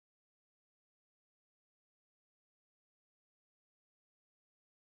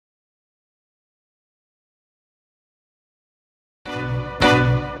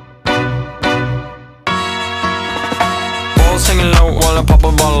while I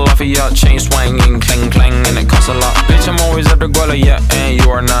pop a bottle off of ya. Chain swinging, clang clang, and it costs a lot. Bitch, I'm always after Guala, yeah, and you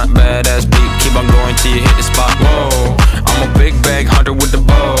are not badass beat. Keep on going till you hit the spot. Whoa, I'm a big bag hunter with the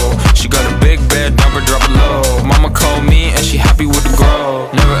bow. She got a big bed, number drop it low. Mama called me and she happy with the grow.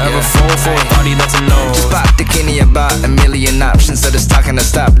 Never ever fall for a thotty, that's a no. Just pop the Kenny about a million options. So just talking to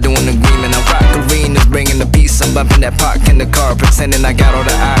stop doing agreement. I rock arenas, bringing the peace. I'm bumping that park in the car, pretending I got all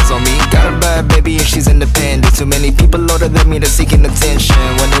the eyes on me. Got a bad baby and she's independent. Too many people older than me, they're seeking attention.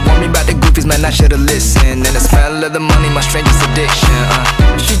 When they want me about the goofies, man, I should've listened. And the smell of the money, my strangest addiction.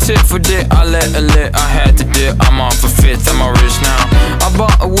 She tit for dick, I let her lit, I had to dip. I'm off for fifth, I'm all rich now. I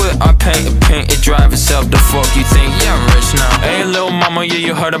bought a whip, I paint a paint, it drive itself. The fuck you think? Yeah, I'm rich now. Hey, little mama, yeah,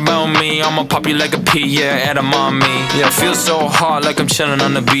 you heard about me. I'ma pop you like a pea, yeah, at a mommy. Yeah, feel so hot like I'm chilling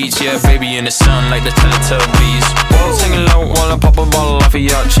on the beach. Yeah, baby in the sun like the Teletubbies. Singing low while I pop a bottle off of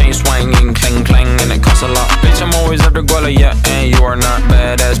ya. Chain swinging, clang clang, and it costs a lot. Bitch, I'm always after Guala, yeah, and you are not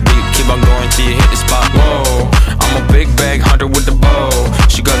badass beat. Keep on going till you hit the spot. Whoa, I'm a big bag hunter with the bow.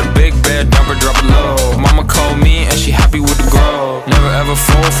 She got a big bed, number drop it low. Mama called me and she happy with the grow. Never ever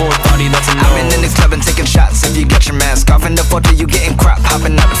fall for a thotty, that's a no. I've been in this club and taking shots. If you got your mask off in the photo, you getting crap.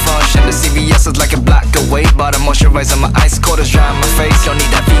 Hopping out the function, the CVS is like a block away. Bought a moisturizer, my ice cold is dry on my face. Don't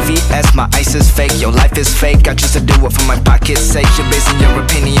need that VVS, my ice is fake. Your life is fake, I choose to do it for my pocket's sake. You're basing your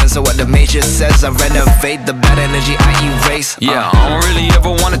opinions on what the major says. I renovate the bad energy, I erase. Yeah, I don't really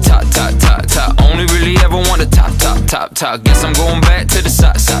ever wanna top, top, top, top. Only really ever wanna top, top, top, top. Guess I'm going back to the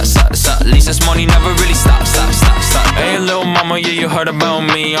side, side, side, side. At least this money never really stop, stop, stop, stop. Hey, little mama, yeah, you heard about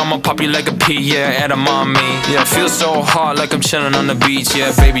me. I'ma pop you like a pea, yeah, at a mommy. Yeah, feel so hot like I'm chilling on the beach.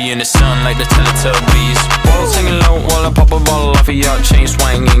 Yeah, baby in the sun like the Teletubbies. Singing low while I pop a bottle off of ya. Chain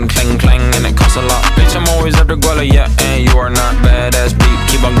swinging, clang clang, and it costs a lot. Bitch, I'm always after Guala, yeah, and you are not badass beat.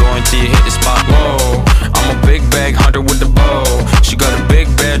 Keep on going till you hit the spot. Whoa, I'm a big bag hunter with the bow. She got a big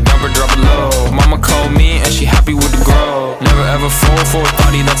bed, number drop it low. Mama called me and she happy with the grow. Never ever fall for a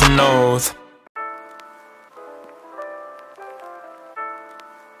thotty, that's an oath.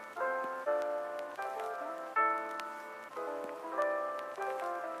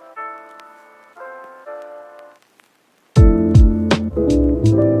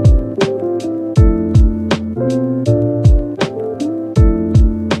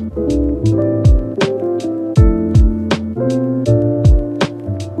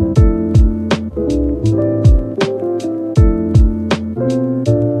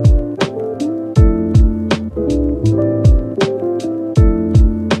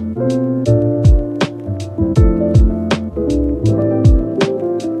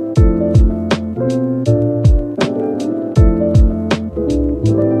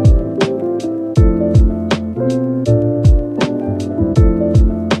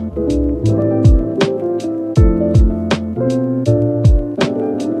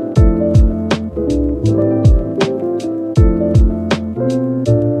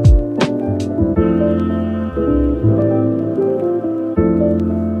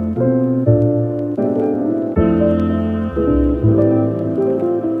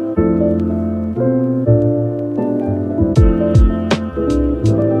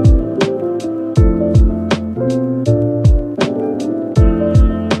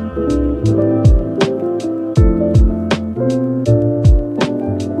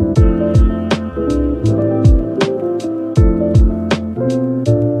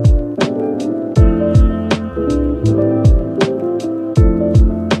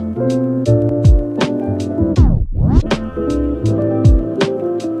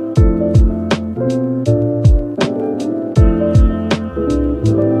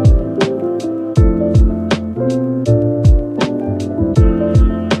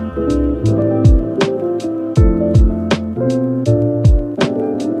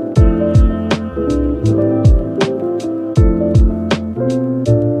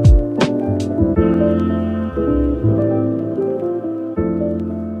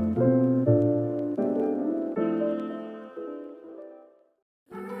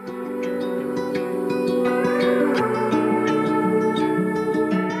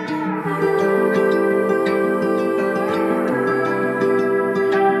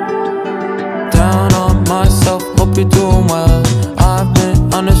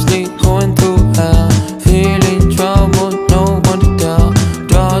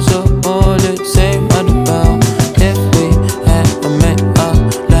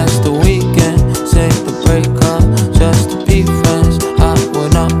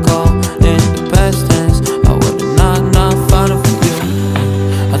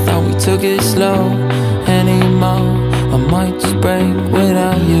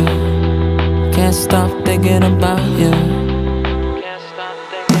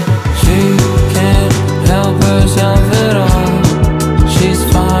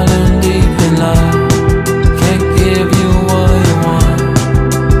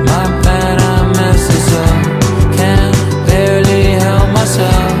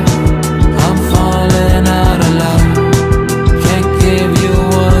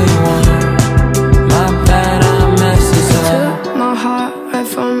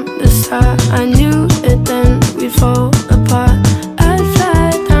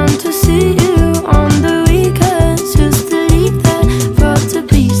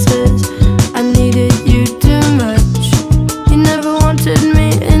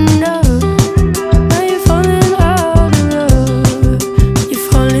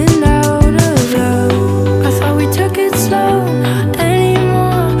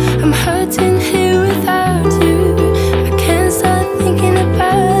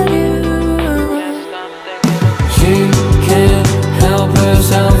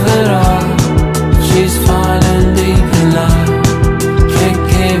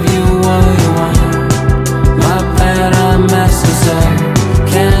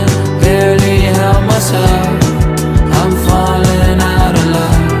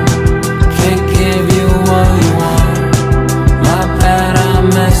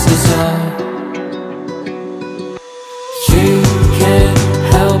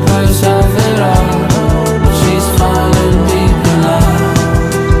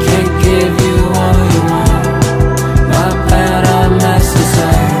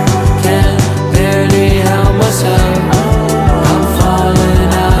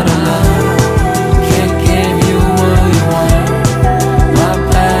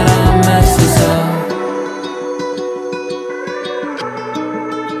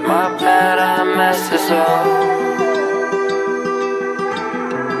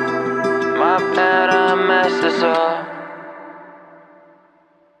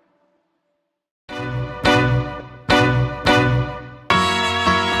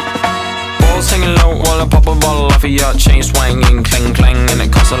 Balls hanging low while I pop a bottle off of ya. Chain swinging, clang clang, and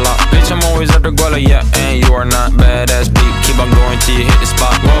it costs a lot. Bitch, I'm always at the guala, yeah, and you are not badass beat. Keep on going till you hit the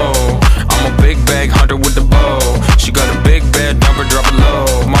spot. Whoa, I'm a big bag hunter with the bow. She got a big bed, number drop it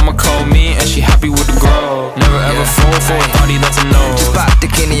low. Mama called me and she happy with the grow. Never ever fall for a party that's a no. Just bought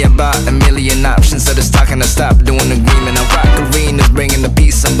the Kenny, about a million options. So the stock and I stop doing agreement. I rock arenas, bringing the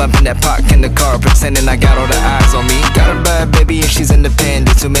peace. I'm bumping that park in the car, pretending I got all the eyes on me. Got a bad baby and she's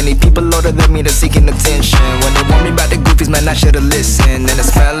independent. Too many people older than me, they're seeking attention. When they want me about the goofies, man, I should've listened. And the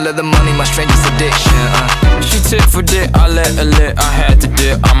smell of the money, my strangest addiction. She tit for dick, I let her lit. I had to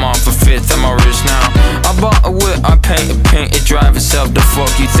dip, I'm off a fifth, I'm all rich now. I bought a whip, I paint a paint, it drive itself. The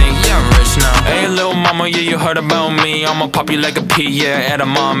fuck you think? Yeah, I'm rich now. Hey, little mama, yeah, you heard about me. I'ma pop you like a pea, yeah, at a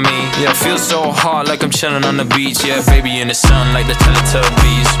mommy. Yeah, feel so hot like I'm chilling on the beach. Yeah, baby in the sun like the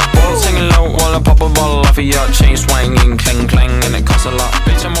Teletubbies. Balls hanging low while I pop a bottle off of ya. Chain swinging,